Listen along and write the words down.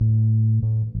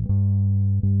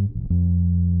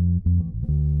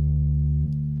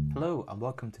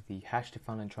welcome to the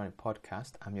 #Define Electronic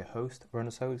podcast. I'm your host,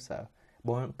 Verno Sosa.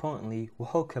 More importantly,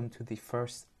 welcome to the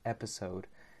first episode.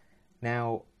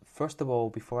 Now, first of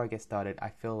all, before I get started,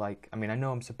 I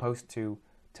know I'm supposed to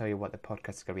tell you what the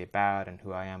podcast is going to be about and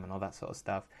who I am and all that sort of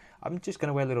stuff. I'm just going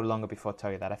to wait a little longer before I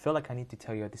tell you that. I feel like I need to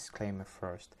tell you a disclaimer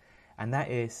first. And that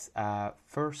is,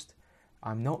 first,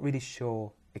 I'm not really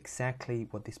sure exactly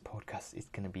what this podcast is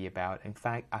going to be about. In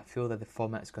fact, I feel that the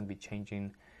format is going to be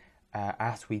changing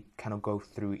as we kind of go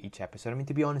through each episode. I mean,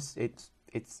 to be honest, it's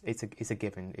a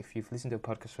given. If you've listened to a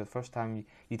podcast for the first time,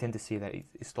 you tend to see that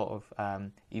it's sort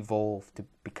of evolved to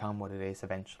become what it is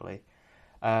eventually.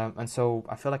 And so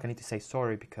I feel like I need to say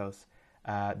sorry because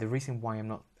the reason why I'm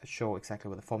not sure exactly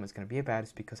what the format is going to be about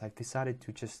is because I've decided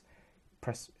to just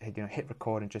hit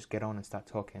record and just get on and start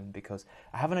talking, because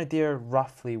I have an idea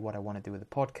roughly what I want to do with the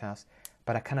podcast,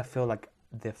 but I kind of feel like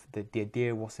the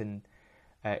idea wasn't.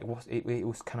 It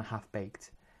was kind of half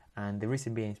baked, and the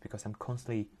reason being is because I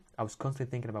was constantly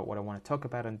thinking about what I want to talk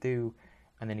about and do,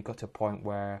 and then it got to a point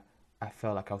where I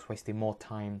felt like I was wasting more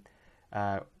time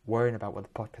worrying about what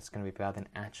the podcast is going to be about than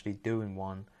actually doing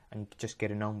one and just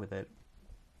getting on with it.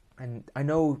 And I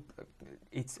know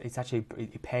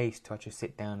it pays to actually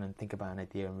sit down and think about an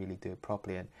idea and really do it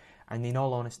properly. And in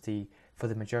all honesty, for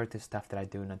the majority of stuff that I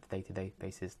do on a day-to-day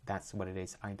basis, that's what it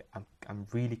is. I'm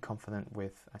really confident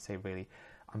with,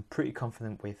 I'm pretty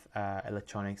confident with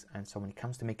electronics. And so when it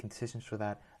comes to making decisions for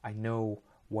that, I know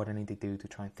what I need to do to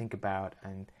try and think about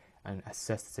and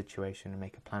assess the situation and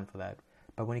make a plan for that.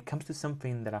 But when it comes to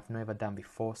something that I've never done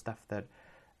before, stuff that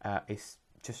is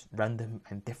just random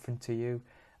and different to you,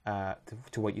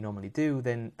 to what you normally do,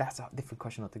 then that's a different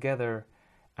question altogether.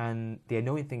 And the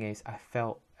annoying thing is, I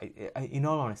felt, in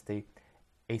all honesty,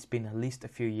 it's been at least a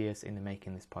few years in the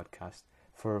making this podcast.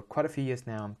 For quite a few years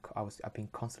now, I've been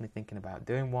constantly thinking about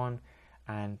doing one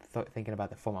and thinking about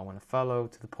the form I want to follow,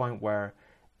 to the point where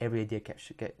every idea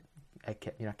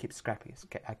I kept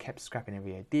scrapping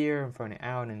every idea and throwing it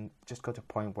out, and just got to a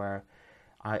point where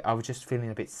I was just feeling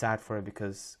a bit sad for it,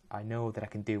 because I know that I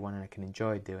can do one and I can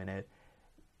enjoy doing it,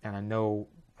 and I know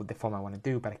what the form I want to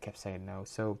do, but I kept saying no.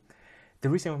 So the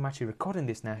reason I'm actually recording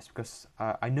this now is because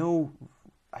I know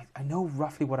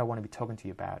roughly what I want to be talking to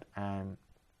you about, and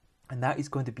that is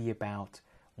going to be about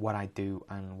what I do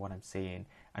and what I'm seeing,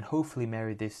 and hopefully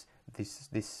marry this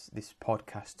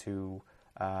podcast to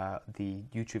the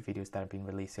YouTube videos that I've been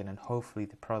releasing, and hopefully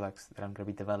the products that I'm going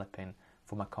to be developing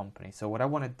for my company. So what I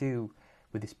want to do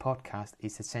with this podcast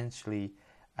is essentially,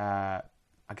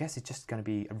 I guess it's just going to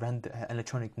be a random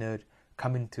electronic nerd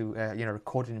coming to,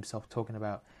 recording himself talking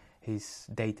about his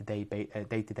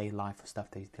day-to-day life or stuff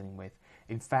that he's dealing with.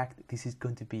 In fact, this is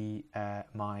going to be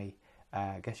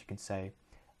I guess you can say,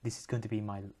 this is going to be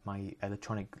my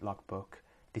electronic logbook.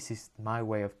 This is my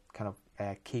way of kind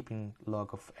of keeping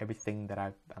log of everything that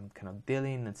I'm kind of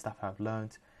dealing and stuff I've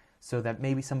learned, so that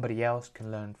maybe somebody else can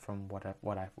learn from what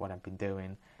I've been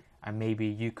doing, and maybe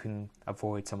you can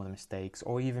avoid some of the mistakes,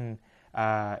 or even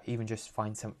just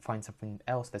find something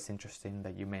else that's interesting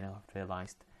that you may not have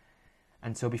realized.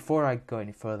 And so before I go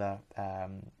any further,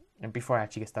 and before I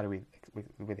actually get started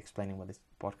with explaining what this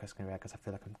podcast is going to be, because I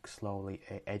feel like I'm slowly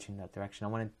edging that direction, I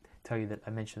want to tell you that I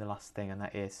mentioned the last thing, and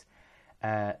that is,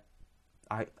 I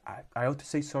ought to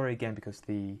say sorry again, because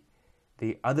the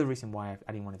other reason why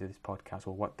I didn't want to do this podcast,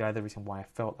 or the other reason why I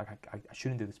felt like I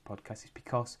shouldn't do this podcast, is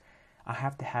because I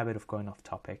have the habit of going off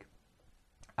topic.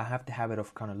 I have the habit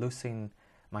of kind of losing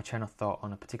my train of thought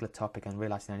on a particular topic and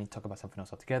realizing I need to talk about something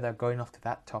else altogether, going off to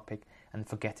that topic and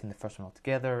forgetting the first one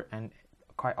altogether, and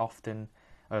quite often,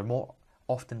 or more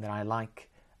often than I like,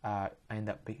 end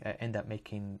up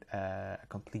making a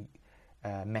complete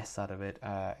mess out of it,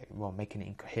 making it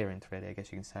incoherent, really, I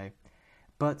guess you can say.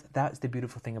 But that's the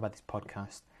beautiful thing about this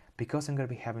podcast, because I'm going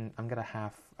to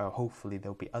have, hopefully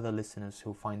there'll be other listeners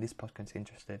who find this podcast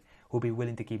interested, who'll be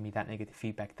willing to give me that negative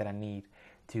feedback that I need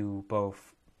to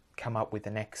both come up with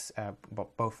the next,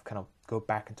 both kind of go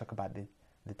back and talk about the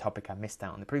topic I missed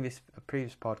out on the previous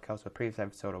podcast or previous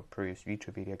episode or previous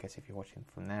YouTube video, I guess, if you're watching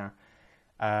from there,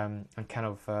 and kind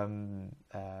of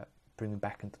bring it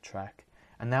back into track.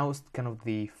 And that was kind of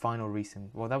the final reason.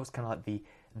 Well, that was kind of like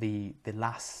the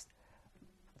last.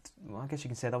 Well, I guess you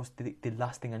can say that was the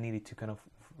last thing I needed to kind of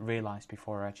realize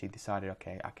before I actually decided,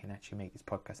 okay, I can actually make this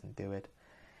podcast and do it.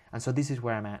 And so this is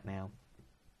where I'm at now.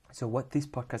 So what this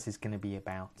podcast is going to be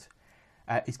about,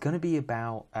 it's going to be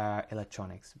about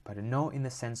electronics, but not in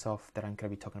the sense of that I'm going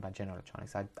to be talking about general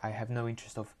electronics. I have no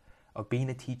interest of being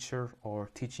a teacher or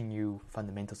teaching you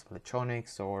fundamentals of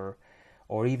electronics, or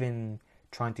even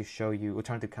trying to show you, or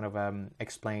trying to kind of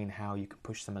explain how you can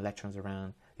push some electrons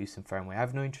around using firmware. I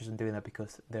have no interest in doing that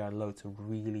because there are loads of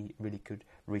really, really good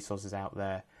resources out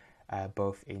there,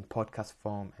 both in podcast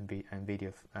form and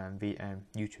video and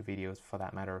YouTube videos for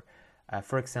that matter.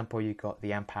 For example, you got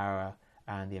the Amp Hour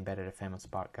and the Embedded FM on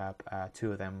SparkGap.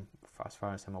 Two of them, as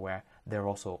far as I'm aware, they're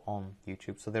also on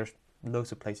YouTube. So there's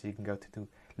loads of places you can go to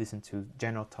listen to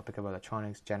general topic about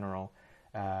electronics, general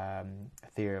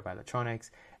theory about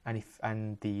electronics,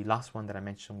 and the last one that I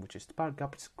mentioned, which is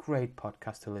SparkGap. It's a great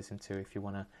podcast to listen to if you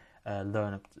want to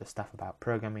learn stuff about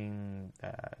programming,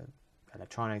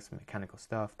 electronics, mechanical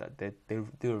stuff. That they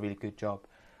do a really good job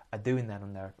at doing that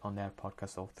on their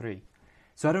podcast, all three.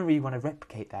 So I don't really want to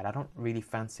replicate that. I don't really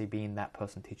fancy being that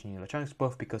person teaching you electronics,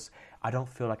 both because I don't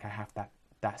feel like I have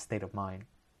that state of mind.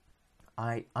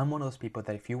 I'm one of those people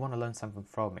that if you want to learn something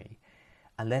from me,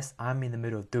 unless I'm in the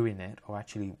middle of doing it or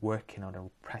actually working on it or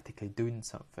practically doing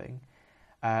something,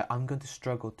 I'm going to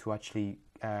struggle to actually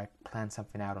plan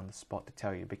something out on the spot to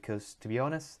tell you, because to be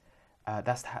honest,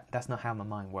 that's not how my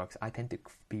mind works. I tend to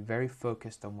be very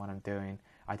focused on what I'm doing.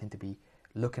 I tend to be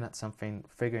looking at something,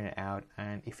 figuring it out.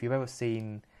 And if you've ever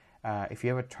seen, if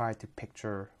you ever tried to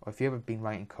picture, or if you've ever been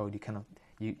writing code, you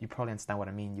probably understand what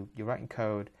I mean. You're writing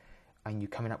code, and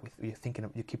you're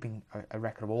keeping a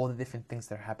record of all the different things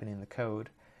that are happening in the code,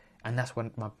 and that's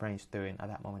what my brain's doing at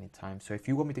that moment in time. So if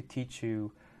you want me to teach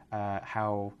you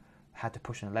how to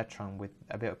push an electron with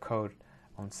a bit of code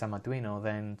on some Arduino,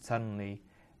 then suddenly,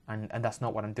 and that's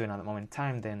not what I'm doing at the moment in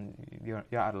time, then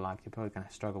you're out of luck. You're probably going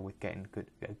to struggle with getting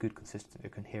a good,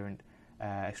 consistent, coherent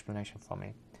explanation from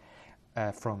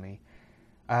me.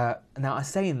 Now,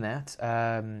 saying that,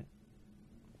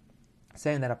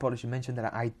 I probably should mention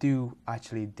that I do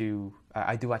actually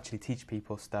teach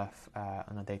people stuff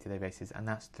on a day-to-day basis, and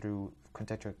that's through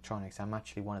Contextual Electronics. I'm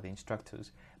actually one of the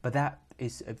instructors, but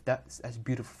that's a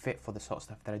beautiful fit for the sort of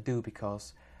stuff that I do,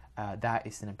 because that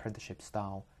is an apprenticeship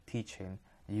style teaching.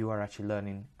 You are actually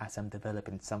learning as I'm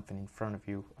developing something in front of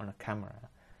you on a camera,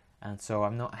 and so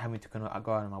I'm not having to go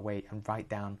out of my way and write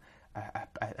down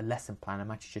a lesson plan.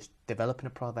 I'm actually just developing a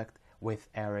product with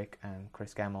Eric and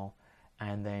Chris Gamble,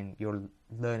 and then you're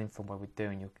learning from what we're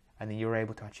doing, and then you're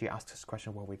able to actually ask us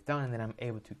questions of what we've done, and then I'm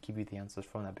able to give you the answers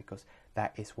from that, because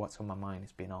that is what's on my mind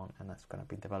has been on, and that's going to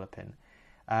be developing.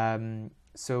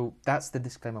 So that's the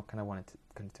disclaimer I kind of wanted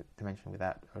to mention with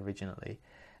that originally.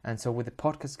 And so with the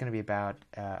podcast, it's going to be about,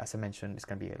 as I mentioned, it's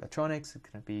going to be electronics, it's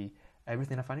going to be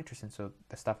everything I find interesting. So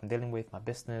the stuff I'm dealing with, my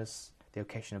business, the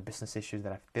occasional business issues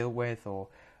that I've dealt with, or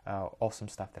awesome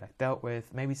stuff that I've dealt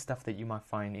with, maybe stuff that you might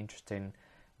find interesting.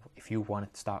 If you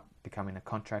want to start becoming a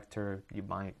contractor, you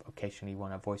might occasionally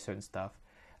want to voice certain stuff.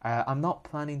 I'm not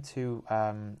planning to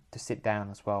sit down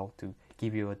as well to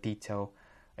give you a detailed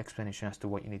explanation as to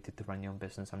what you need to run your own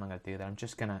business. I'm not going to do that. I'm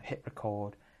just going to hit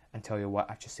record and tell you what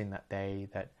I've just seen that day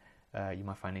that you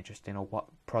might find interesting, or what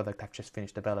product I've just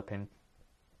finished developing,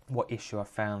 what issue I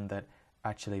found that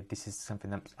actually this is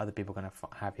something that other people are going to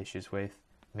have issues with.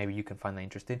 Maybe you can find that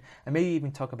interesting, and maybe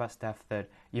even talk about stuff that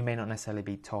you may not necessarily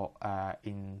be taught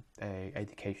in a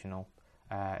educational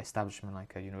establishment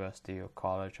like a university or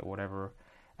college or whatever.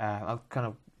 I'll kind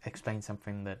of explain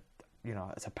something that,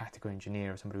 as a practical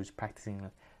engineer or somebody who's practicing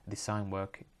design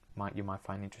work, you might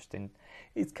find interesting.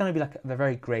 It's kind of be like a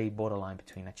very grey borderline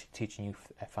between actually teaching you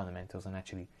fundamentals and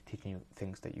actually teaching you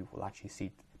things that you will actually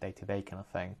see day to day kind of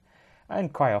thing.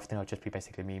 And quite often it'll just be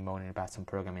basically me moaning about some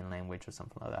programming language or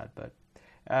something like that. But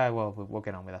we'll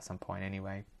get on with that at some point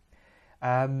anyway.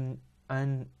 And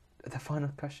the final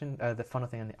question, the final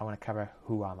thing I want to cover: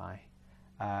 who am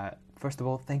I? First of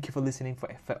all, thank you for listening for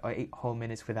 8 whole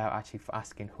minutes without actually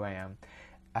asking who I am.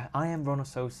 I am Ronald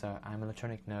Sosa. I'm an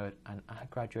electronic nerd, and I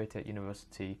graduated at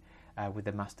university with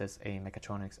a master's in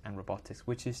mechatronics and robotics,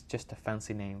 which is just a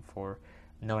fancy name for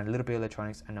knowing a little bit of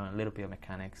electronics and knowing a little bit of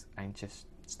mechanics and just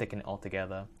sticking it all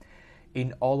together.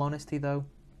 In all honesty, though,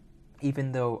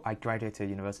 even though I graduated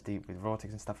university with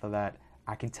robotics and stuff like that,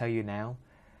 I can tell you now,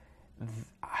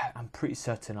 I'm pretty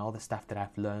certain all the stuff that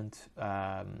I've learned,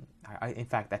 in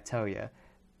fact, I tell you,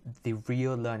 the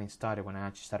real learning started when I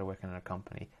actually started working in a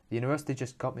company. The university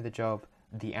just got me the job.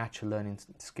 The actual learning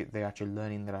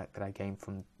that I gained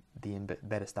from the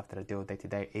better stuff that I do day to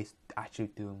day is actually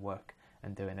doing work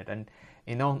and doing it. And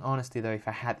in all honesty, though, if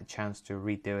I had the chance to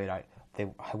redo it,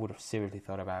 I would have seriously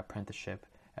thought about apprenticeship,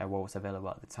 what was available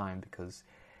at the time, because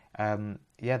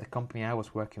the company I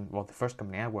was working, the first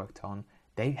company I worked on,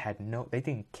 they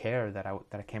didn't care that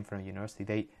I came from a university.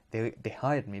 They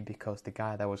hired me because the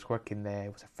guy that was working there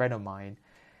was a friend of mine,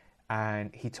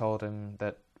 and he told him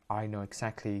that I know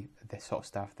exactly the sort of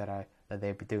stuff that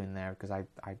they'd be doing there, because I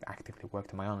actively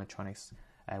worked on my own electronics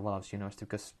while I was at university,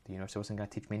 because the university wasn't going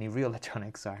to teach me any real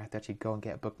electronics, so I had to actually go and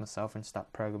get a book myself and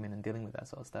start programming and dealing with that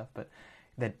sort of stuff. But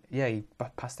then, yeah, he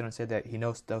passed it on and said that he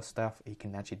knows those stuff, he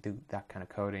can actually do that kind of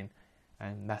coding,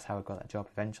 and that's how I got that job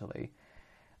eventually.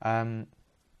 And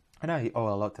I owe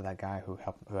a lot to that guy who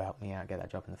helped me out get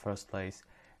that job in the first place.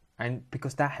 And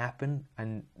because that happened,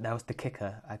 and that was the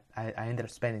kicker, I ended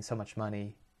up spending so much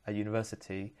money at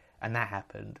university, and that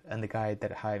happened, and the guy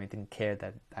that hired me didn't care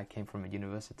that I came from a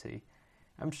university.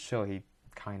 I'm sure he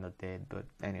kind of did, but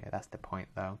anyway, that's the point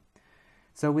though.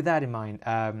 So with that in mind,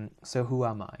 so who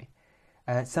am I?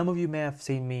 Some of you may have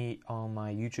seen me on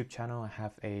my YouTube channel.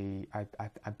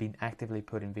 I've been actively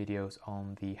putting videos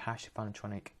on the Hash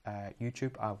Funtronic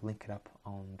YouTube. I'll link it up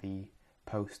on the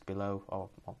post below, or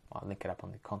I'll link it up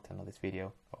on the content of this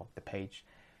video or the page.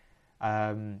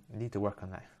 I need to work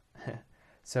on that.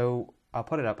 So I'll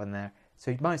put it up on there.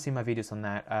 So you might have seen my videos on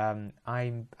that.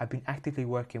 I've been actively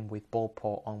working with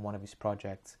Ballport on one of his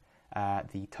projects,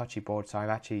 the Touchy board. So I've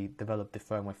actually developed the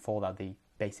firmware for that, the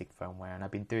basic firmware, and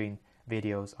I've been doing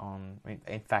videos on.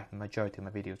 In fact, the majority of my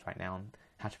videos right now on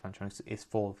Hash Funtronics is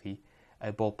for the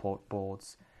Ballport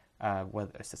boards,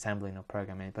 whether it's assembling or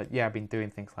programming. But yeah, I've been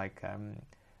doing things like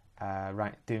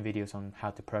doing videos on how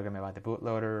to program it by the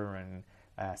bootloader and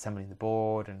assembling the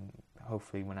board, and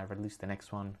hopefully when I release the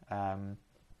next one,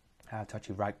 how to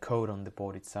actually write code on the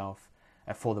board itself,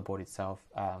 for the board itself,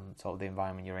 sort of the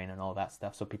environment you're in and all that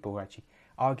stuff. So people who actually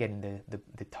are getting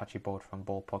the Touchy board from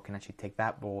Ballport can actually take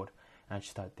that board and actually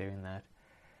start doing that.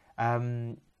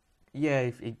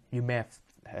 Yeah, you may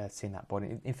have seen that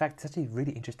board. In fact, it's actually a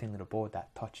really interesting little board,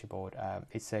 that Touchy board.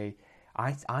 It's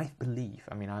I believe,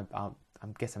 I mean, I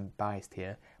guess I'm biased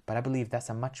here, but I believe that's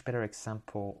a much better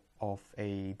example of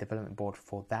a development board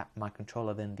for that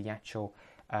microcontroller than the actual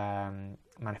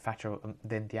manufacturer,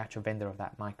 than the actual vendor of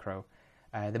that micro.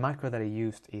 The micro that I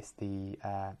used is the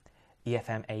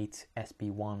EFM8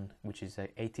 SB1, which is a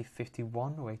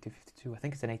 8051 or 8052. I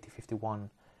think it's an 8051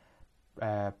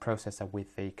 processor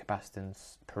with a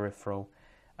capacitance peripheral.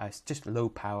 It's just low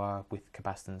power with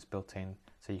capacitance built in,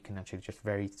 so you can actually just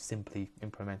very simply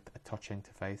implement a touch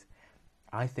interface.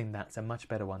 I think that's a much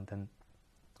better one than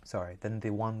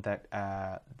the one that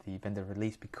the vendor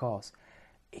released, because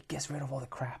it gets rid of all the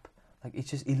crap. Like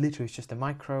it literally is just a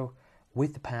micro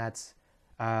with the pads,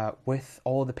 with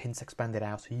all the pins expanded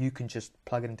out, so you can just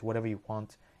plug it into whatever you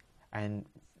want. And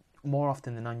more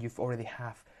often than not, you've already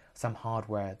have some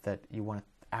hardware that you want to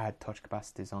add touch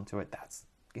capacitors onto it. That's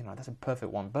a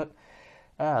perfect one. But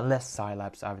unless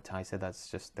Scilab's advertise it, that's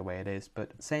just the way it is.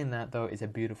 But saying that though, it's a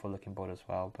beautiful looking board as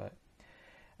well. But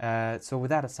so with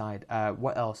that aside,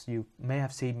 what else? You may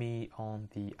have seen me on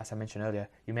as I mentioned earlier,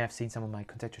 you may have seen some of my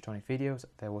Contextualtronics videos.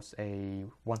 There was a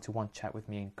one-to-one chat with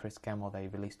me and Chris Gamble they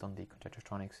released on the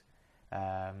Contextualtronics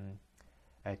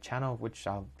channel, which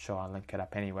I'll link it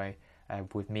up anyway,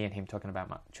 with me and him talking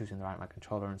about choosing the right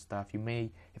microcontroller and stuff. You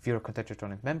may, if you're a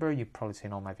Contextualtronics member, you've probably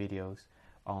seen all my videos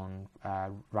on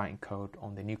writing code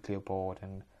on the Nucleo board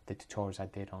and the tutorials I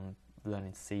did on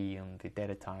learning C and the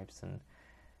data types and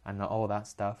all that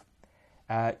stuff.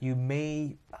 You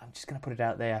may, I'm just going to put it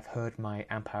out there, I've heard my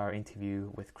Amp-Hour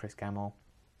interview with Chris Gamble.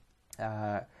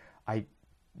 That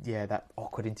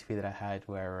awkward interview that I had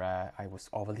where I was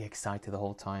overly excited the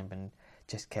whole time and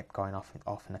just kept going off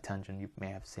in a tangent. You may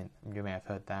have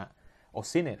heard that, or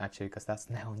seen it actually, because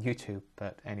that's now on YouTube.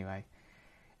 But anyway,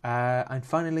 and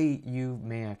finally, you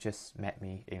may have just met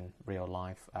me in real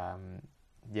life. I'm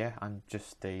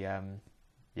just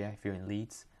if you're in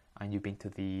Leeds and you've been to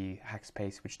the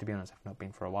Hackspace, which to be honest I've not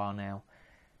been for a while now,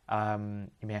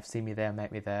 you may have seen me there,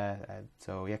 met me there.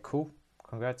 So yeah, cool,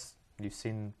 congrats. You've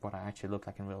seen what I actually look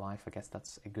like in real life. I guess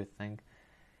that's a good thing.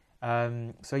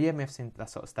 So yeah, may have seen that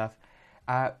sort of stuff.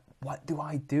 What do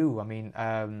I do? I mean,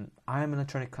 I am an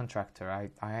electronic contractor.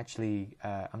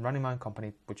 I'm running my own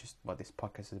company, which is what this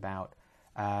podcast is about.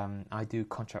 I do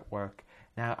contract work.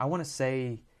 Now, I want to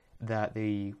say that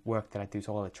the work that I do is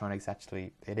all electronics.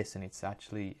 Actually, it isn't. It's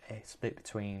actually a split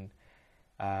between,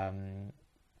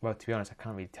 well, to be honest, I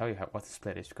can't really tell you what the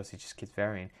split is because it just keeps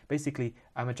varying. Basically,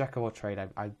 I'm a jack of all trades.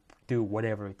 I do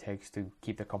whatever it takes to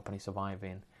keep the company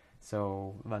surviving.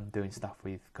 So I'm doing stuff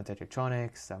with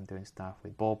Contextualtronics, I'm doing stuff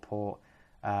with Ballport,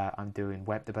 I'm doing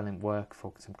web development work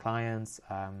for some clients,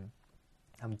 I'm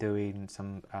doing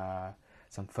some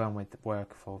firmware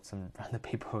work for some random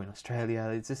people in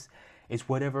Australia. It's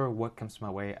whatever work comes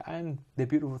my way. And the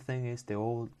beautiful thing is they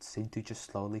all seem to just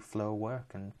slowly flow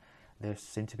work, and there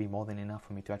seem to be more than enough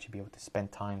for me to actually be able to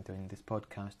spend time doing this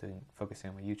podcast, focusing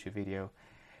on my YouTube video.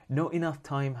 Not enough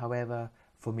time, however,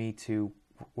 for me to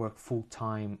work full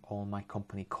time on my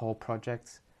company core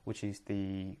projects, which is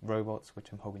the robots,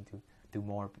 which I'm hoping to do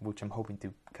more, which I'm hoping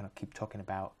to kind of keep talking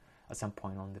about at some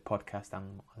point on the podcast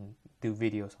and do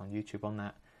videos on YouTube on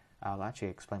that. I'll actually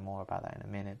explain more about that in a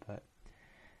minute, but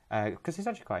because it's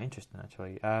actually quite interesting,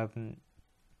 actually.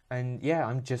 And yeah,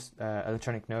 I'm just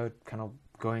electronic nerd, kind of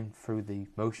going through the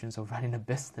motions of running a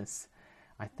business.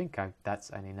 I think that's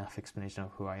an enough explanation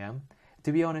of who I am.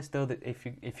 To be honest, though, that if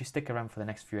you stick around for the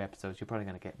next few episodes, you're probably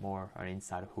going to get more an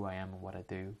insight of who I am and what I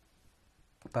do.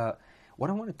 But what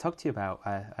I want to talk to you about,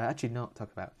 I'm actually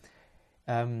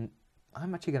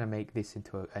going to make this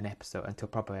into a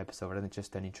proper episode, rather than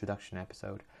just an introduction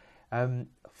episode.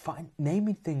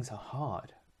 Naming things are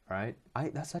hard, right?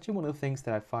 That's actually one of the things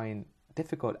that I find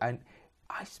difficult. And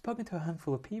I've spoken to a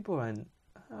handful of people, and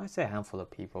I say a handful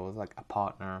of people, like my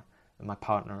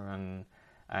partner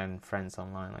and friends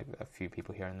online, like a few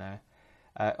people here and there.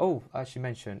 I should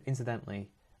mention, incidentally,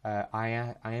 I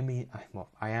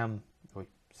am,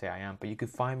 but you can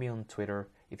find me on Twitter.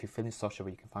 If you're feeling social,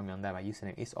 you can find me on there. My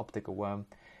username is Optical Worm,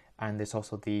 and there's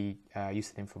also the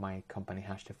username for my company,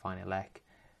 #DefineElec.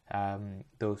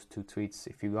 Those two tweets,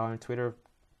 if you are on Twitter,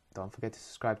 don't forget to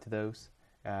subscribe to those,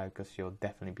 because you'll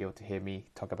definitely be able to hear me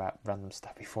talk about random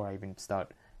stuff before I even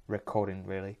start recording,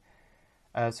 really.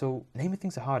 So naming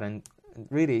things are hard, and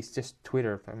really it's just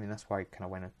Twitter. I mean, that's why I kind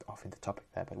of went off into topic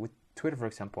there. But with Twitter, for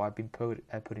example, I've been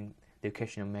putting the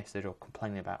occasional message or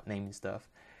complaining about naming stuff.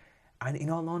 And in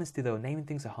all honesty, though, naming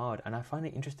things are hard, and I find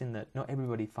it interesting that not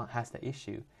everybody has that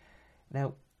issue.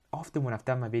 Now, often when I've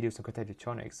done my videos on Cottage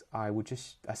Electronics, I would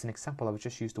just, as an example, I would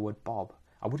just use the word Bob.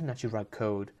 I wouldn't actually write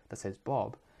code that says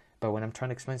Bob, but when I'm trying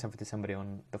to explain something to somebody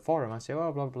on the forum, I say,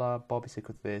 oh, blah, blah, Bob is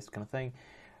equal to this kind of thing.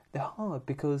 They're hard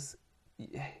because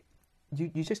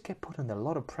you just get put under a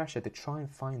lot of pressure to try and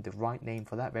find the right name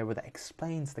for that variable that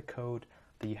explains the code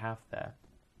that you have there.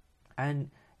 And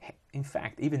in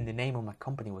fact, even the name of my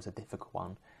company was a difficult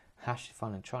one,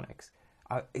 #Define Electronics.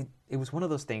 It was one of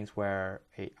those things where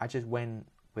I just went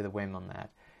with a whim on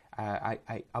that.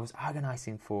 I was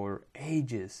agonizing for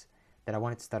ages that I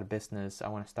wanted to start a business. I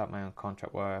want to start my own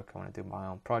contract work. I want to do my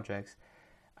own projects.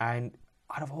 And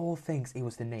out of all things, it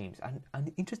was the names.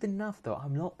 And interesting enough, though,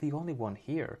 I'm not the only one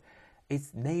here.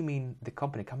 It's naming the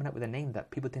company, coming up with a name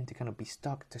that people tend to kind of be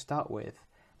stuck to start with.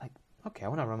 Like, okay, I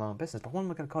want to run my own business, but what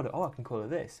am I going to call it? Oh, I can call it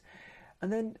this.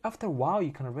 And then after a while,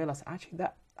 you kind of realize,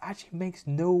 that actually makes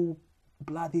no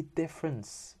bloody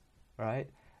difference, right?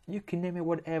 You can name it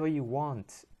whatever you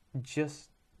want. Just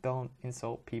don't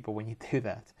insult people when you do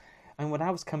that. And when I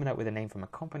was coming up with a name for my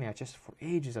company, for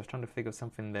ages, I was trying to figure out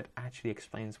something that actually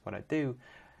explains what I do.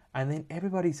 And then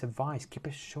everybody's advice, keep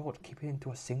it short, keep it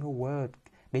into a single word,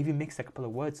 maybe mix a couple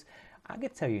of words. I can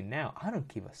tell you now, I don't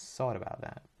give a sod about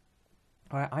that.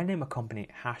 I named a company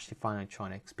 #Define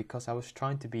Electronics because I was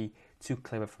trying to be too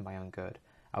clever for my own good.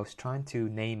 I was trying to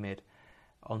name it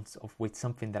with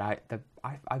something that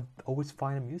I always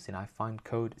find amusing. I find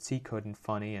C coding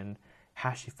funny, and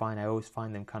 #define, I always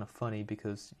find them kind of funny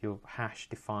because you're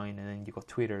 #define and then you got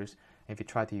Twitters. And if you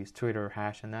try to use Twitter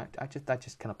hash and that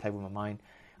just kind of played with my mind.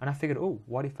 And I figured, oh,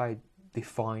 what if I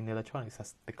define electronics?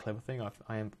 That's the clever thing.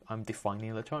 I'm defining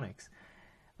electronics.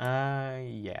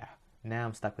 Yeah. Now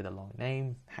I'm stuck with a long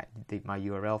name. My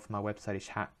URL for my website is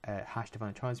 #Define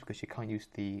Electronics because you can't use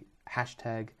the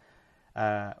hashtag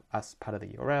as part of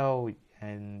the URL,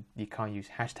 and you can't use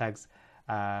hashtags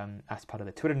as part of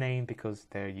the Twitter name because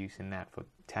they're using that for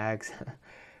tags.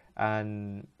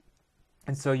 and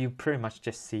so you pretty much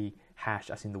just see hash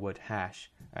as in the word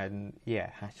hash, and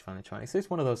yeah, #Define Electronics. So it's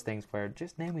one of those things where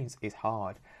just naming is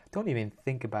hard. Don't even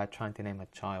think about trying to name a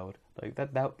child. Like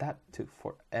that took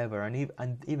forever, and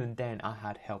even then I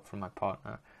had help from my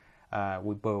partner.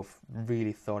 We both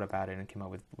really thought about it and came up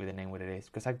with a name what it is,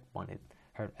 because I wanted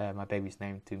my baby's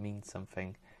name to mean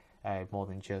something more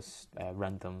than just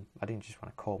random. I didn't just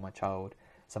want to call my child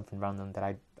something random that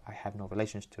I have no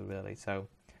relations to, really. So,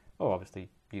 obviously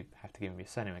you have to give him your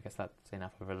surname. I guess that's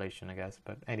enough of a relation, I guess.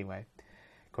 But anyway,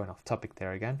 going off topic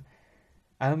there again.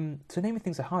 So naming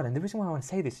things are hard, and the reason why I want to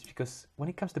say this is because when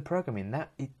it comes to programming,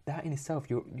 that in itself,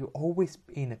 you're always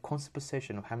in a constant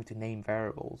position of having to name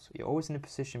variables. You're always in a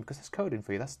position, because that's coding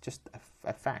for you. That's just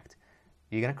a fact.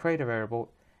 You're going to create a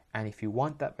variable, and if you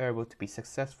want that variable to be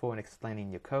successful in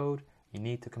explaining your code, you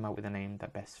need to come up with a name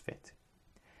that best fit.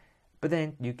 But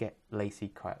then you get lazy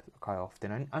quite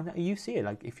often, and you see it.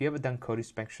 Like if you ever done code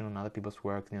inspection on other people's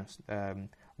work,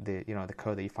 the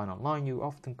code that you find online, you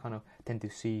often kind of tend to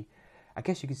see, I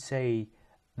guess you could say,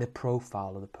 the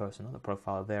profile of the person, not the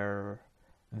profile, their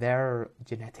their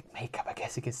genetic makeup, I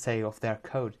guess you could say, of their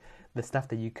code, the stuff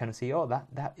that you kind of see, oh,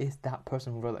 that is that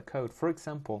person who wrote that code. For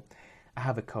example, I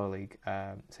have a colleague,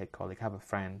 I have a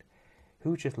friend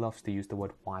who just loves to use the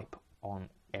word wipe on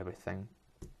everything.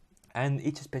 And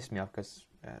it just pissed me off because,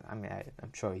 I'm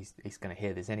sure he's going to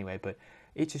hear this anyway, but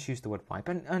he just used the word wipe.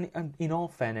 And in all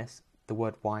fairness, the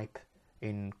word wipe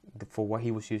for what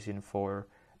he was using for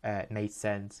made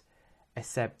sense,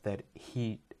 except that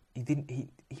he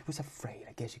was afraid,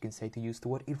 I guess you can say, to use the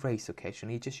word erase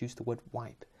occasionally. He just used the word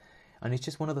wipe. And it's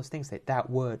just one of those things that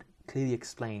word clearly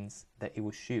explains that it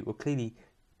was you, or clearly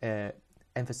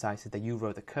emphasizes that you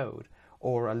wrote the code,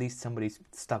 or at least somebody's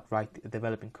stuck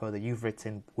developing code that you've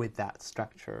written with that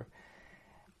structure.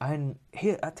 And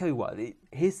here, I tell you what,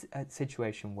 here's a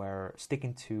situation where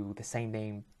sticking to the same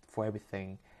name for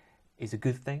everything is a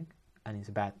good thing and is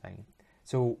a bad thing.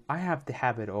 So I have the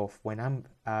habit of, when I'm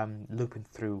looping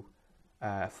through,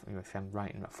 if I'm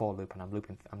writing a for loop and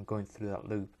I'm going through that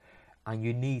loop, and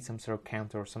you need some sort of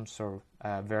counter or some sort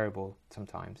of variable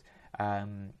sometimes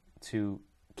to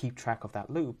keep track of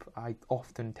that loop, I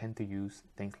often tend to use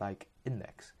things like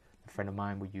index. A friend of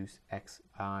mine would use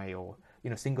xi, or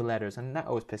single letters, and that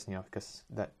always pisses me off because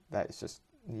that is just,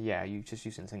 you just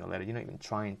using a single letter. You're not even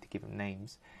trying to give them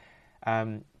names.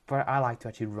 But I like to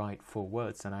actually write full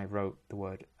words, and I wrote the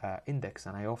word index,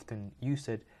 and I often use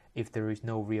it if there is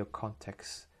no real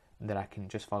context that I can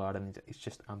just follow out, and it's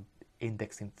just I'm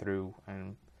indexing through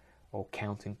or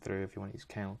counting through, if you want to use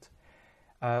count.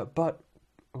 But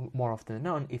more often than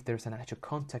not, if there's an actual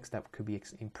context that could be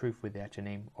improved with the actual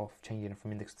name of changing it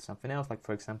from index to something else, like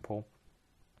for example,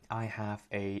 I have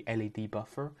a LED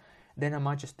buffer, then I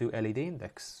might just do LED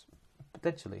index,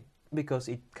 potentially, because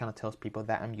it kind of tells people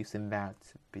that I'm using that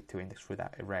to index through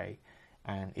that array,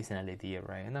 and it's an LED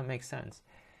array, and that makes sense.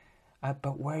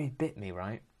 But where it bit me,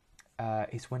 right,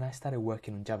 is when I started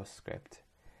working on JavaScript.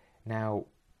 Now,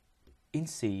 in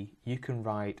C, you can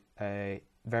write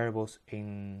variables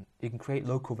you can create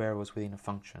local variables within a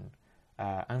function.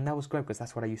 And that was great because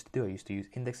that's what I used to do. I used to use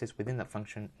indexes within that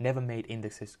function, never made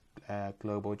indexes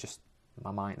global, just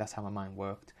that's how my mind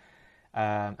worked.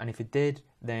 And if it did,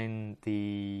 then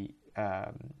the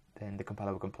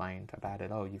compiler would complain about it.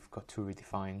 Oh, you've got two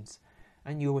redefines.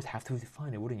 And you always have to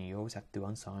redefine it, wouldn't you? You always have to do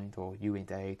unsigned or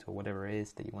uint8 or whatever it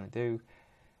is that you want to do.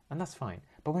 And that's fine.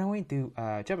 But when I went to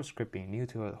JavaScript, being new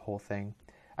to the whole thing,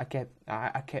 I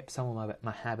kept some of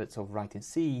my habits of writing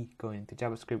C going into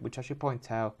JavaScript, which I should point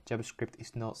out, JavaScript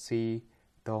is not C.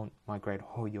 Don't migrate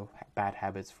all your bad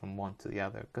habits from one to the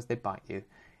other because they bite you.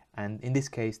 And in this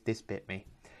case, this bit me.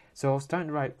 So I was starting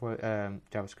to write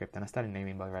JavaScript, and I started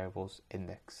naming my variables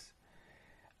index.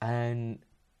 And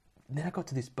then I got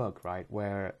to this bug, right,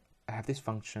 where I have this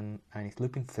function and it's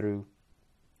looping through,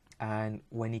 and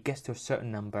when it gets to a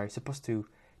certain number, it's supposed to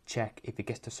check if it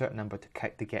gets to a certain number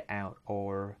to get out,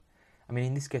 or, I mean,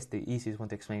 in this case, the easiest one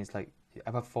to explain is like, I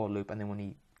have a for loop, and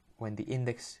then when the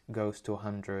index goes to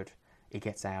 100, it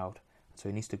gets out, so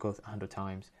it needs to go 100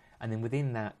 times, and then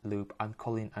within that loop, I'm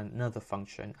calling another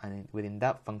function, and within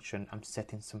that function, I'm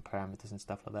setting some parameters and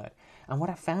stuff like that. And what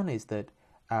I found is that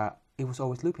it was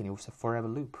always looping. It was a forever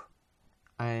loop,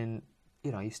 and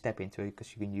you step into it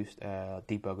because you can use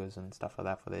debuggers and stuff like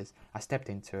that for this. I stepped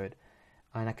into it,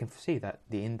 and I can see that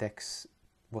the index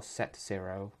was set to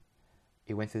 0.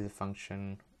 It went through the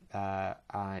function,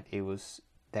 and it was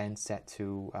then set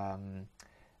to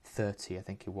 30, I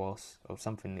think it was, or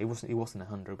something. It wasn't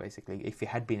 100, basically. If it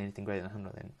had been anything greater than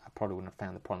 100, then I probably wouldn't have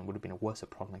found the problem. It would have been a worse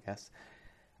problem, I guess.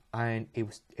 And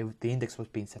the index was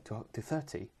being set to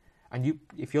 30. And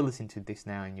if you're listening to this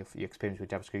now and your experience with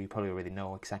JavaScript, you probably already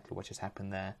know exactly what just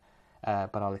happened there.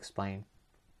 But I'll explain.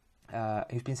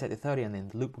 It's been set to 30, and then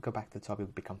the loop will go back to the top. It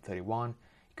will become 31. It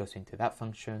goes into that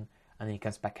function, and then it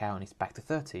comes back out, and it's back to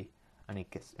 30. And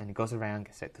it goes around,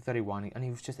 gets set to 31, and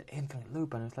it was just an infinite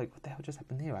loop. And I was like, what the hell just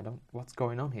happened here? What's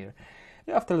going on here?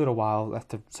 After a little while,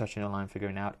 after searching online,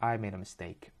 figuring out, I made a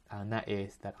mistake, and that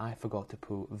is that I forgot to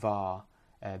put var,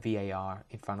 var,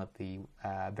 in front of the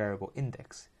variable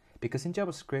index. Because in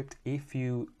JavaScript, if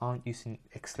you aren't using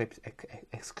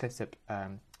explicit,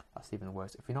 that's even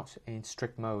worse. If you're not in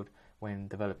strict mode when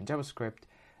developing JavaScript,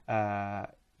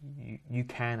 you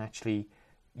can actually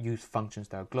use functions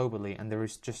that are globally, and there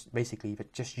is just basically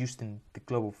just using the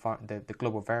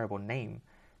global variable name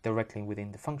directly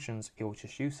within the functions, it will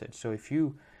just use it. So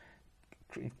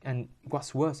and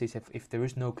what's worse is if there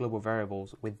is no global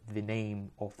variables with the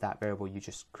name of that variable you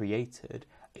just created,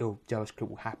 JavaScript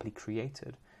will happily create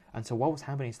it. And so what was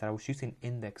happening is that I was using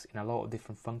index in a lot of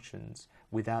different functions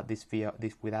without this var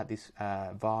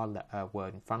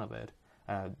word in front of it,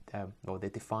 or the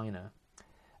definer.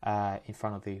 in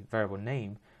front of the variable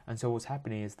name. And so what's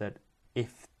happening is that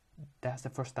if that's the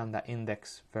first time that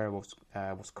index variable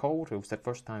was called, it was the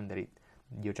first time that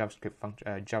your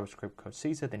JavaScript code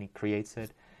sees it, then it creates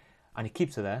it, and it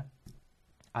keeps it there.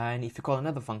 And if you call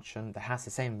another function that has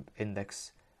the same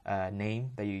index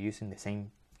name that you're using, the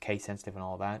same case sensitive and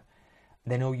all that,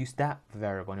 then it'll use that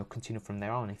variable and it'll continue from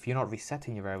there on. If you're not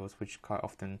resetting your variables, which quite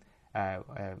often I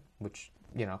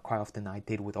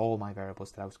did with all my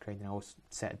variables that I was creating, I always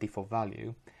set a default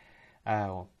value,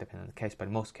 or depending on the case, but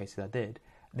in most cases I did,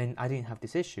 then I didn't have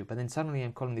this issue. But then suddenly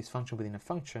I'm calling this function within a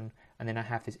function, and then I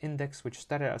have this index which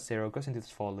started at 0, goes into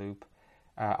this for loop.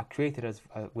 I created it as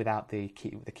without the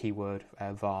keyword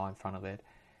var in front of it,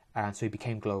 and so it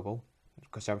became global,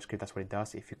 because JavaScript, that's what it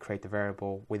does. If you create a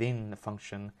variable within the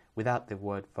function without the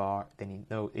word var, then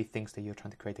it thinks that you're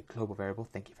trying to create a global variable.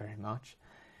 Thank you very much.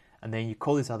 And then you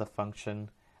call this other function,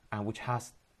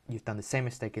 you've done the same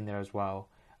mistake in there as well,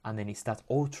 and then it starts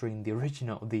altering the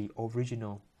original,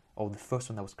 or the first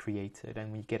one that was created.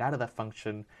 And when you get out of that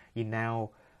function, you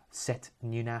now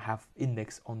have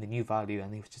index on the new value,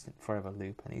 and it was just a forever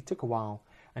loop. And it took a while,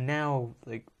 and now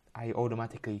I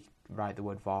automatically write the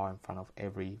word var in front of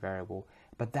every variable.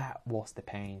 But that was the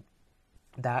pain.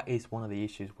 That is one of the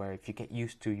issues, where if you get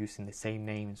used to using the same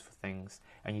names for things,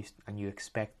 and you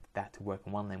expect that to work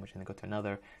in one language and then go to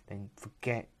another, then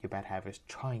forget your bad habits.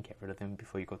 Try and get rid of them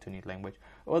before you go to a new language,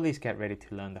 or at least get ready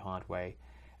to learn the hard way.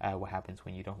 What happens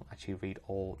when you don't actually read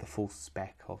the full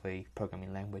spec of a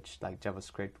programming language like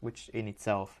JavaScript, which in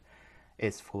itself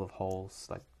is full of holes,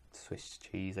 like Swiss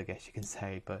cheese, I guess you can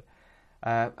say. But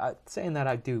saying that,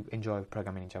 I do enjoy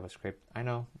programming in JavaScript. I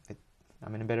know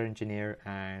I'm an embedded engineer,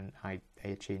 and I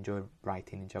actually enjoy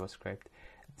writing in JavaScript.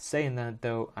 Saying that,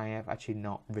 though, I have actually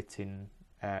not written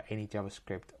any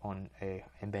JavaScript on a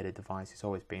embedded device. It's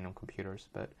always been on computers,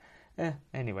 but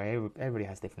anyway, everybody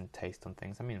has different taste on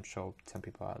things. I mean, I'm sure some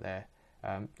people out there,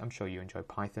 I'm sure you enjoy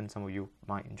Python. Some of you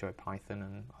might enjoy Python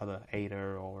and other Ada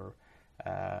or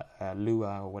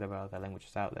Lua or whatever other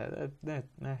languages out there.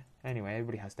 Anyway,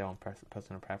 everybody has their own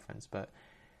personal preference. But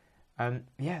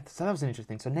so that was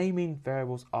interesting. So naming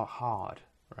variables are hard,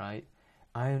 right?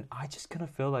 I just kind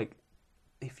of feel like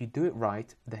if you do it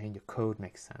right, then your code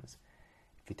makes sense.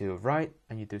 If you do it right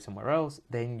and you do it somewhere else,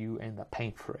 then you end up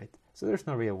paying for it. So there's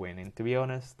no real winning, to be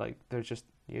honest. You're just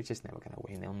never gonna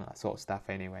win on that sort of stuff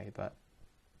anyway. But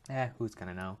who's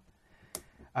gonna know?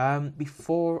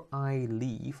 Before I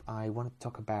leave, I want to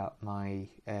talk about my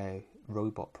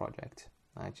robot project.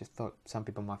 I just thought some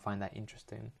people might find that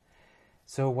interesting.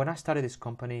 So when I started this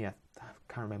company, I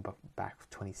can't remember back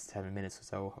 27 minutes or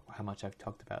so how much I've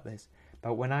talked about this.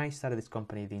 But when I started this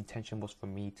company, the intention was for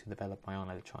me to develop my own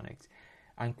electronics.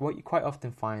 And what you quite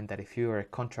often find that if you're a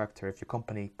contractor, if your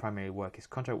company primary work is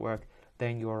contract work,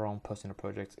 then your own personal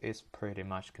projects is pretty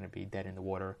much going to be dead in the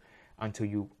water until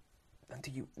you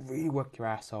really work your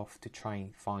ass off to try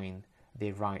and find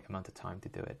the right amount of time to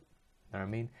do it. You know what I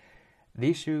mean? The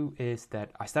issue is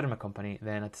that I started my company,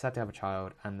 then I decided to have a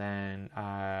child, and then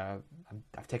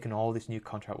I've taken all this new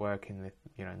contract work in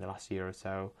the last year or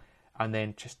so, and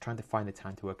then just trying to find the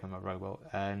time to work on my robot,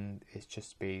 and it's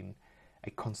just been a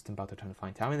constant battle trying to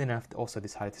find time. And then I've also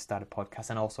decided to start a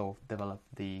podcast and also develop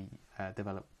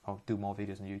or do more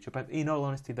videos on YouTube. But in all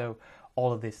honesty, though,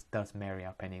 all of this does marry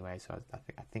up anyway. So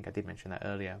I think I did mention that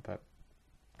earlier. But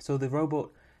so the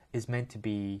robot is meant to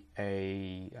be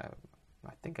I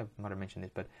think I might have mentioned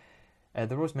this, but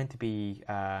the robot's meant to be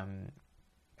a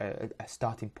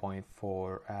starting point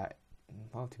for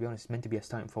to be honest, it's meant to be a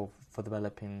starting for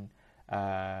developing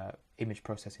image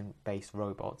processing based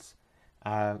robots.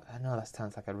 I know that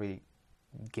sounds like a really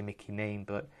gimmicky name,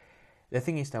 but the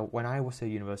thing is that when I was at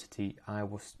university, I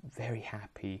was very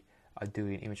happy at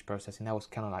doing image processing. That was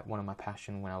kind of like one of my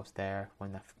passions when I was there,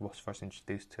 when I was first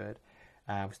introduced to it.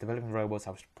 I was developing robots,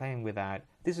 I was playing with that.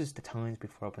 This was the times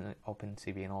before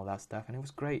OpenCV and all that stuff, and it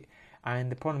was great.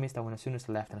 And the problem is that as soon as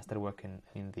I left and I started working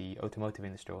in the automotive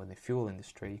industry or in the fuel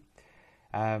industry,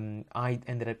 I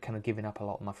ended up kind of giving up a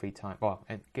lot of my free time. Well,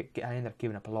 I ended up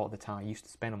giving up a lot of the time I used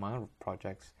to spend on my own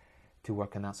projects to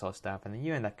work on that sort of stuff. And then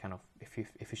you end up kind of, if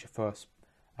it's your first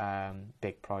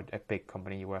big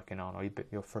company you're working on, or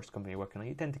your first company you're working on,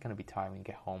 you tend to kind of be tired when you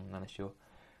get home, unless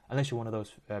you're one of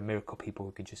those miracle people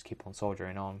who can just keep on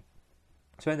soldiering on.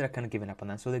 So I ended up kind of giving up on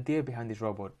that. So the idea behind this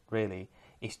robot really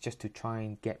is just to try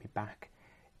and get me back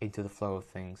into the flow of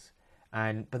things.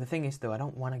 But the thing is, though, I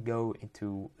don't want to go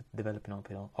into developing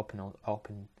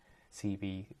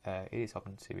OpenCV. It is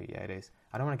OpenCV, yeah, it is.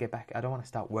 I don't want to get back. I don't want to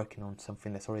start working on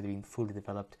something that's already been fully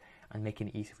developed and making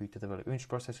it easy for you to develop image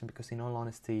processing. Because in all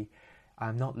honesty,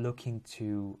 I'm not looking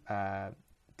to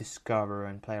discover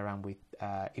and play around with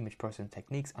image processing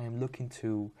techniques, I am looking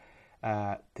to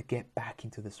get back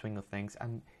into the swing of things,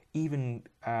 and even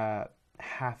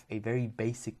have a very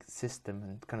basic system,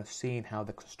 and kind of seeing how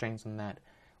the constraints on that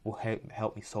will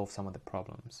help me solve some of the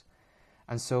problems.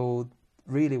 And so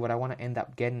really what I want to end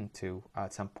up getting to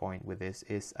at some point with this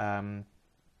is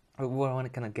what I want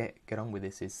to kind of get on with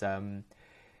this is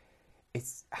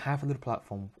it's have a little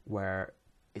platform where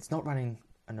it's not running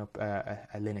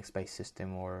a Linux-based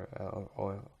system or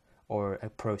a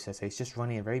processor. It's just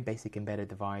running a very basic embedded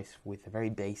device with a very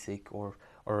basic or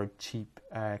a cheap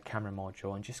camera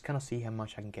module, and just kind of see how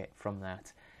much I can get from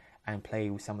that and play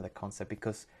with some of the concept.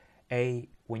 Because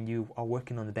when you are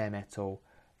working on the bare metal,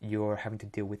 you're having to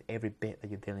deal with every bit that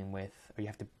you're dealing with, or you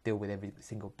have to deal with every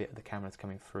single bit of the camera that's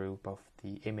coming through, both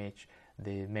the image,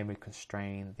 the memory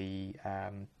constraint, the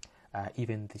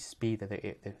even the speed that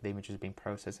the image is being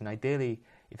processed. And ideally,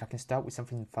 if I can start with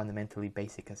something fundamentally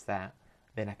basic as that,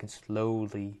 then I can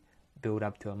slowly build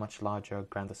up to a much larger,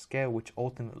 grander scale, which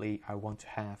ultimately I want to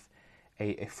have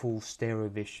a full stereo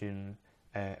vision,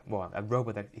 a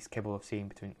robot that is capable of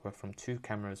seeing from two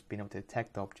cameras, being able to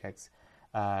detect objects,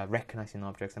 recognizing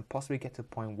objects, and possibly get to a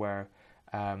point where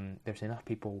there's enough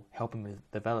people helping me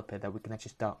develop it that we can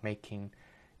actually start making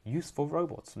useful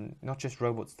robots, and not just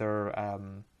robots that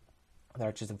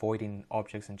are just avoiding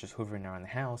objects and just hovering around the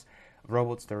house,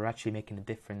 robots that are actually making a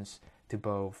difference to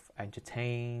both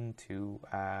entertain, to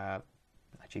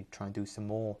actually try and do some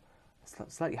more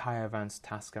slightly higher advanced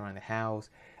tasks around the house,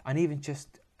 and even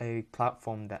just a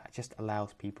platform that just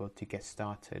allows people to get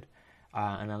started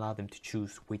and allow them to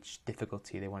choose which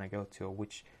difficulty they want to go to, or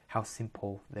how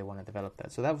simple they want to develop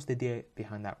that. So that was the idea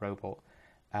behind that robot.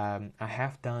 I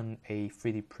have done a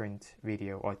 3D print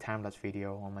video or a time-lapse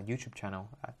video on my YouTube channel.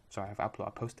 I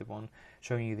posted one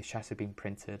showing you the chassis being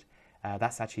printed.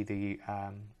 That's actually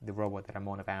the robot that I'm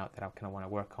on about, that I kind of want to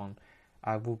work on.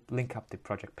 I will link up the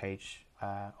project page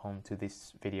onto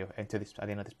this video and to this at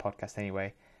the end of this podcast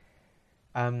anyway.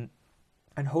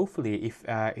 And hopefully,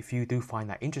 if you do find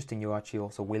that interesting, you're actually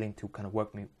also willing to kind of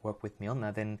work with me on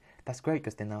that, then that's great,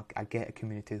 because then I get a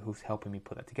community who's helping me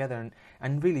put that together.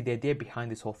 And really, the idea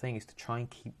behind this whole thing is to try and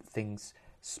keep things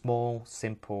small,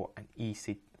 simple, and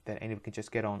easy, that anyone can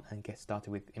just get on and get started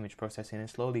with image processing, and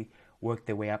slowly work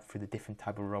their way up through the different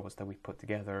type of robots that we've put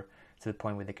together, to the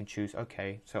point where they can choose,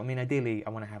 okay, so I mean, ideally,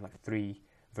 I want to have like 3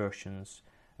 versions,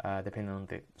 depending on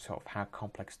the sort of how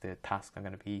complex the tasks are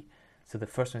going to be. So the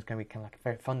first one is going to be kind of like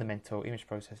very fundamental image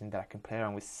processing that I can play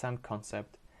around with some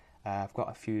concept. I've got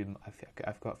a few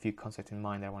concepts in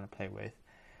mind that I want to play with,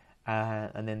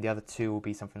 and then the other 2 will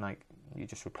be something like you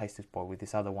just replace this board with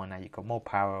this other one. Now you've got more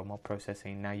power, more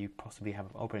processing. Now you possibly have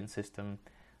an operating system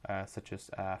such as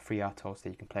FreeRTOS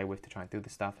that you can play with to try and do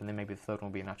this stuff. And then maybe the third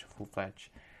one will be an actual full-fledged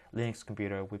Linux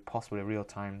computer with possibly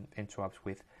real-time interrupts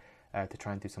with. To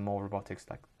try and do some more robotics,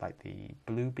 like the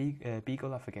Blue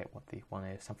Beagle. I forget what the one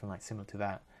is, something like similar to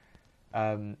that.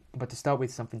 But to start with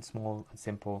something small and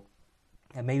simple,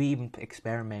 and maybe even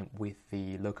experiment with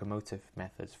the locomotive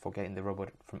methods for getting the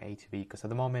robot from A to B. Because at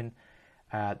the moment,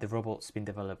 the robot's been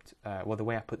developed. The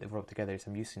way I put the robot together is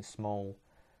I'm using small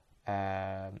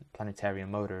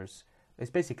planetarium motors.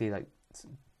 It's basically like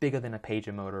bigger than a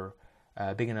pager motor.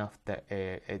 Big enough that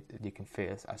you can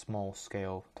fit a small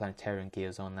scale planetarium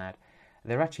gears on that.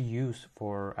 They're actually used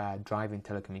for driving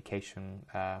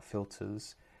telecommunication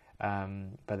filters,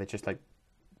 but they're just like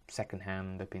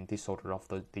secondhand. They've been desoldered off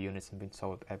the units and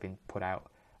have been put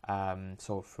out,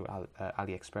 sold through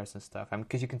AliExpress and stuff.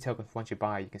 Because you can tell, once you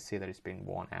buy it, you can see that it's been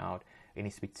worn out. It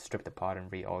needs to be stripped apart and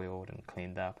re-oiled and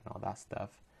cleaned up and all that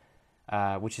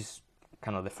stuff, which is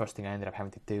kind of the first thing I ended up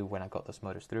having to do when I got those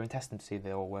motors through and test them to see if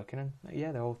they're all working. And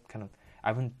yeah, they're all kind of, I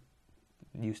haven't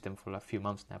used them for a few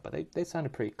months now, but they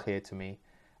sounded pretty clear to me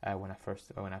when I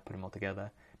put them all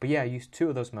together. But yeah, I used 2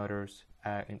 of those motors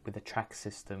with a track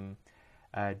system,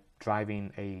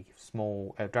 driving a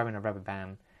rubber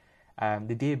band.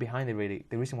 The idea behind it, really,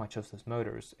 the reason why I chose those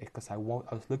motors is because I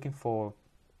was looking for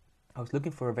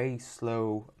a very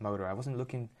slow motor. I wasn't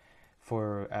looking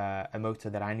for a motor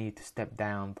that I need to step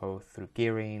down both through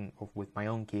gearing or with my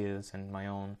own gears and my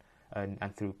own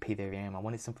and through PWM. I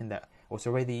wanted something that was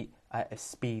already at a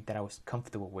speed that I was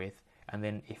comfortable with, and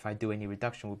then if I do any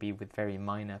reduction, would be with very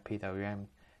minor PWM,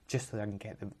 just so that I can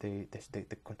get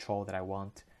the control that I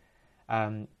want.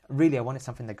 Really, I wanted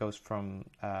something that goes from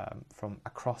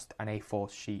across an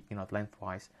A4 sheet,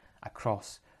 lengthwise,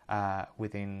 across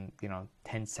within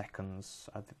 10 seconds,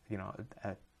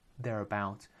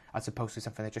 thereabout, as opposed to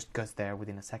something that just goes there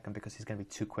within a second because it's going to be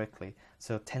too quickly.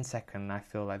 So 10 seconds, I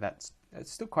feel like it's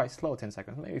still quite slow. 10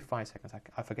 seconds, maybe 5 seconds.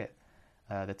 I forget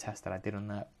the test that I did on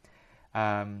that.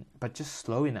 But just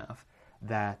slow enough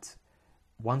that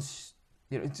once,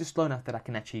 it's just slow enough that I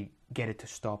can actually get it to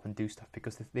stop and do stuff.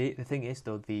 Because the thing is,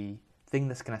 though, the thing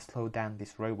that's going to slow down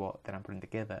this robot that I'm putting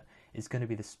together is going to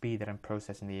be the speed that I'm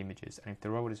processing the images. And if the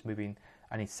robot is moving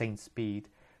at an insane speed,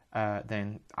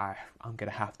 then I'm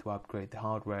going to have to upgrade the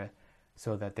hardware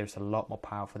so that there's a lot more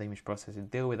power for the image processing to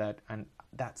deal with that. And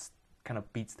that's kind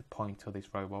of beats the point of this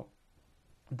robot.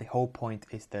 The whole point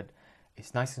is that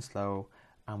it's nice and slow,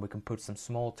 and we can put some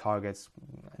small targets.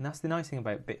 And that's the nice thing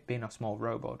about being a small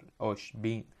robot, or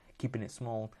keeping it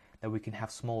small, that we can have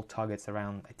small targets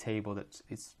around a table that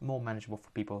is more manageable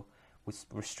for people with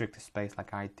restricted space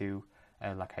like I do,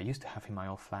 like I used to have in my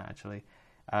old flat, actually.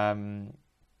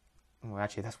 Well,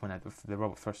 actually, that's when the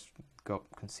robot first got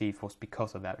conceived, was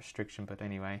because of that restriction. But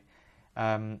anyway,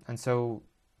 and so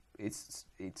it's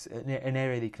an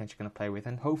area that you can actually kind of play with,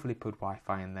 and hopefully put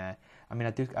Wi-Fi in there. I mean,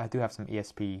 I do have some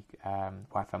ESP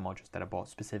Wi-Fi modules that I bought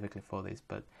specifically for this,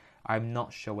 but I'm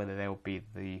not sure whether they'll be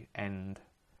the end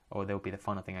or they'll be the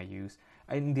final thing I use.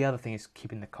 And the other thing is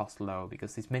keeping the cost low,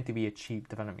 because it's meant to be a cheap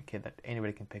development kit that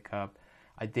anybody can pick up.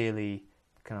 Ideally,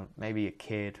 kind of maybe a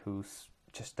kid who's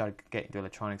just started getting into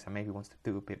electronics and maybe wants to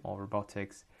do a bit more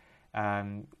robotics.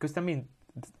 Because I mean,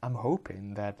 I'm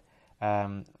hoping that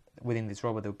within this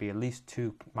robot there'll be at least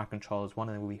 2 microcontrollers. One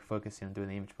of them will be focusing on doing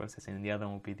the image processing, and the other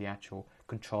one will be the actual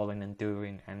controlling and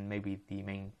doing, and maybe the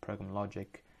main program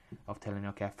logic of telling,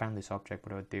 okay, I found this object,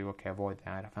 what do I do? Okay, avoid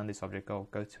that. I found this object, go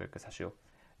to it, because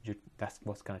that's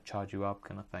what's going to charge you up,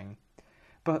 kind of thing.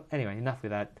 But anyway, enough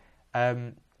with that.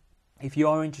 If you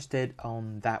are interested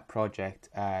on that project,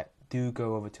 do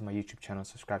go over to my YouTube channel,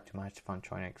 subscribe to my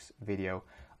Funtronics video.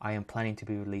 I'm planning to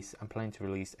release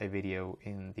a video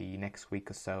in the next week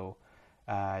or so,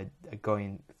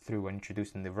 going through and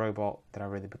introducing the robot that I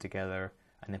already put together,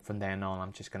 and then from then on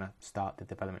I'm just going to start the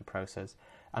development process.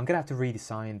 I'm going to have to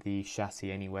redesign the chassis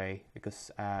anyway,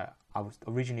 because I was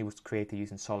originally created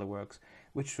using SolidWorks,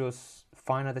 which was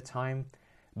fine at the time,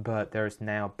 but there's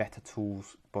now better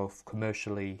tools, both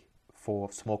commercially for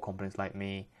small companies like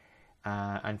me,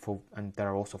 and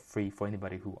they're also free for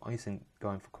anybody who isn't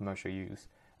going for commercial use,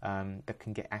 that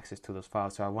can get access to those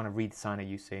files. So I want to redesign it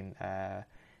using I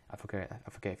forget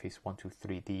if it's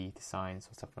 123D designs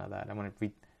or something like that. I want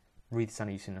to redesign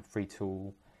it using a free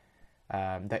tool.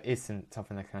 That isn't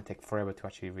something that's going to take forever to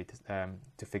actually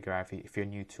to figure out if you're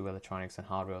new to electronics and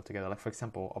hardware altogether. Like, for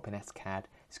example, OpenSCAD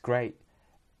is great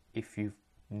if you're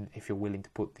willing to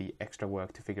put the extra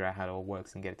work to figure out how it all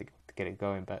works and get it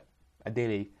going. But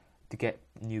ideally, to get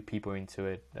new people into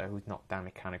it who's not that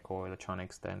mechanical or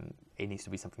electronics, then it needs to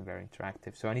be something very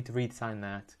interactive. So I need to redesign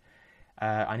that.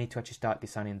 I need to actually start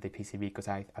designing the PCB, because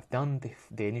I've done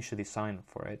the initial design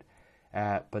for it,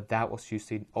 but that was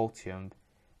using Altium.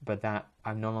 But that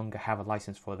I no longer have a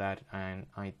license for that, and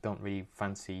I don't really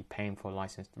fancy paying for a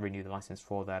license, renew the license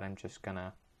for that. I'm just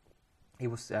gonna. It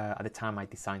was at the time I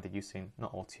designed it using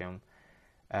not Altium,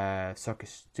 Circuit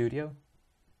Studio,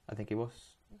 I think it was.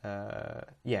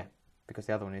 Yeah, because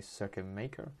the other one is Circuit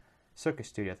Maker, Circuit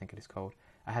Studio, I think it is called.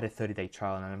 I had a 30-day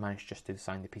trial, and I managed just to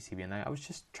design the PCB, and I was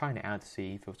just trying it out to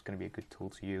see if it was going to be a good tool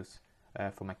to use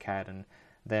for my CAD, and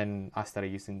then I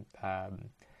started using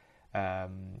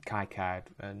KiCad,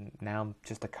 and now I'm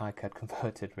just a KiCad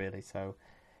converted, really. So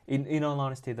in all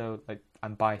honesty, though, like,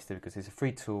 I'm biased to it because it's a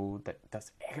free tool that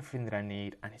does everything that I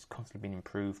need, and it's constantly been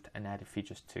improved and added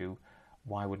features to.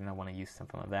 Why wouldn't I want to use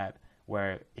something like that,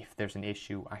 where if there's an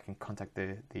issue I can contact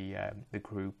the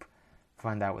group,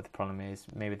 find out what the problem is.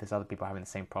 Maybe there's other people having the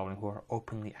same problem who are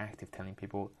openly active, telling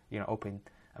people, open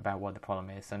about what the problem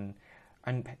is. And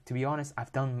to be honest,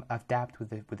 I've dabbed with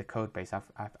the code base.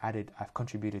 I've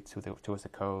contributed towards the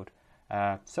code,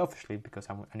 selfishly, because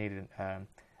I needed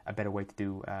a better way to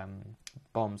do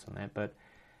bombs on it. But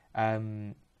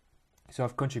so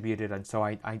I've contributed, and so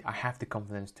I have the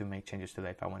confidence to make changes to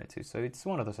that if I wanted to. So it's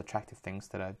one of those attractive things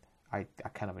that I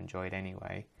kind of enjoyed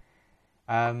anyway.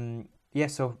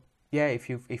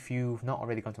 If you've not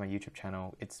already gone to my YouTube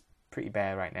channel, it's pretty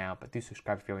bare right now, but do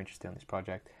subscribe if you're interested in this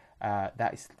project.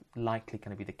 That is likely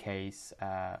going to be the case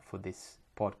for this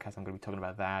podcast. I'm going to be talking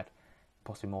about that,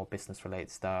 possibly more business-related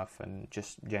stuff and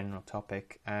just general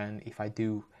topic. And if I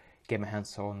do get my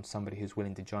hands on somebody who's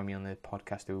willing to join me on the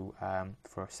podcast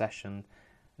for a session,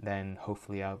 then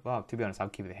hopefully to be honest, I'll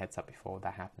give you the heads up before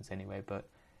that happens anyway. But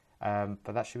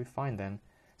that should be fine then.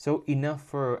 So enough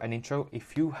for an intro.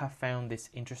 If you have found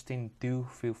this interesting, do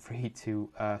feel free to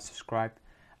subscribe.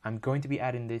 I'm going to be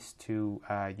adding this to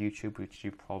YouTube, which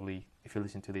you probably, if you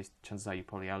listen to this, chances are you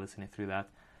probably are listening through that.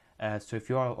 So if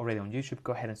you are already on YouTube,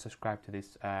 go ahead and subscribe to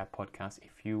this podcast.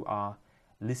 If you are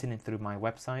listening through my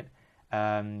website,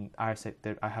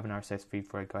 RSS, I have an RSS feed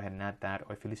for it. Go ahead and add that.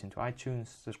 Or if you listen to iTunes,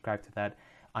 subscribe to that.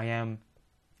 I am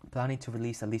planning to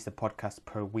release at least a podcast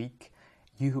per week.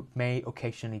 You may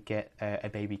occasionally get a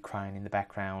baby crying in the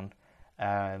background.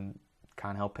 Can't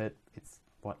help it. It's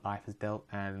what life has dealt,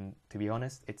 and to be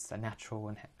honest, it's a natural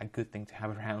and a good thing to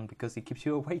have around because it keeps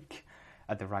you awake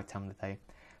at the right time of the day.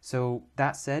 So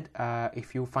that said,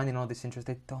 if you're finding all this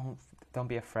interesting, don't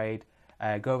be afraid.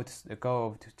 Go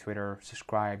over to Twitter,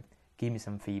 subscribe, give me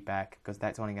some feedback, because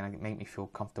that's only going to make me feel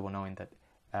comfortable knowing that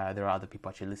there are other people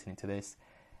actually listening to this,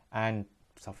 and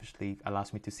selfishly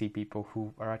allows me to see people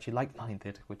who are actually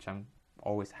like-minded, which I'm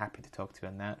always happy to talk to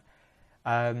on that.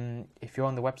 If you're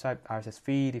on the website, RSS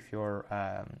feed. If you're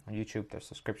on YouTube, there's a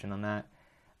subscription on that.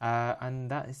 And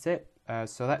that is it.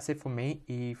 So that's it for me.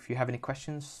 If you have any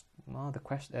questions, well,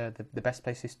 the best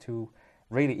place is to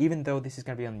really, even though this is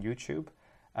going to be on YouTube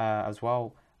as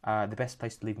well, the best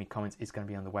place to leave me comments is going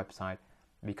to be on the website,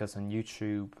 because on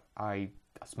YouTube,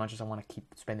 as much as I want to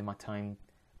keep spending my time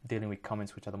dealing with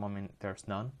comments, which at the moment there's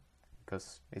none,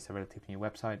 because it's a relatively new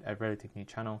website, a relatively new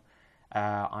channel,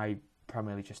 I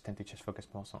primarily just tend to just focus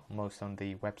most on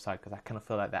the website, because I kind of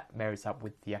feel like that marries up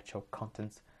with the actual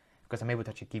content, because I'm able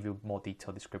to actually give you a more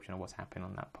detailed description of what's happening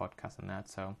on that podcast and that.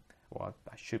 So, well,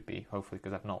 I should be, hopefully,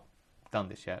 because I've not done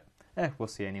this yet. We'll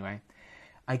see anyway.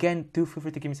 Again, do feel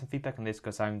free to give me some feedback on this,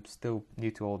 because I'm still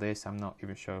new to all this. I'm not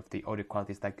even sure if the audio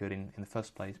quality is that good in the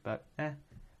first place, but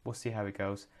we'll see how it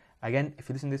goes. Again, if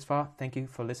you listen this far, thank you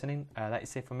for listening. That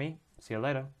is it for me. See you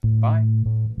later. Bye.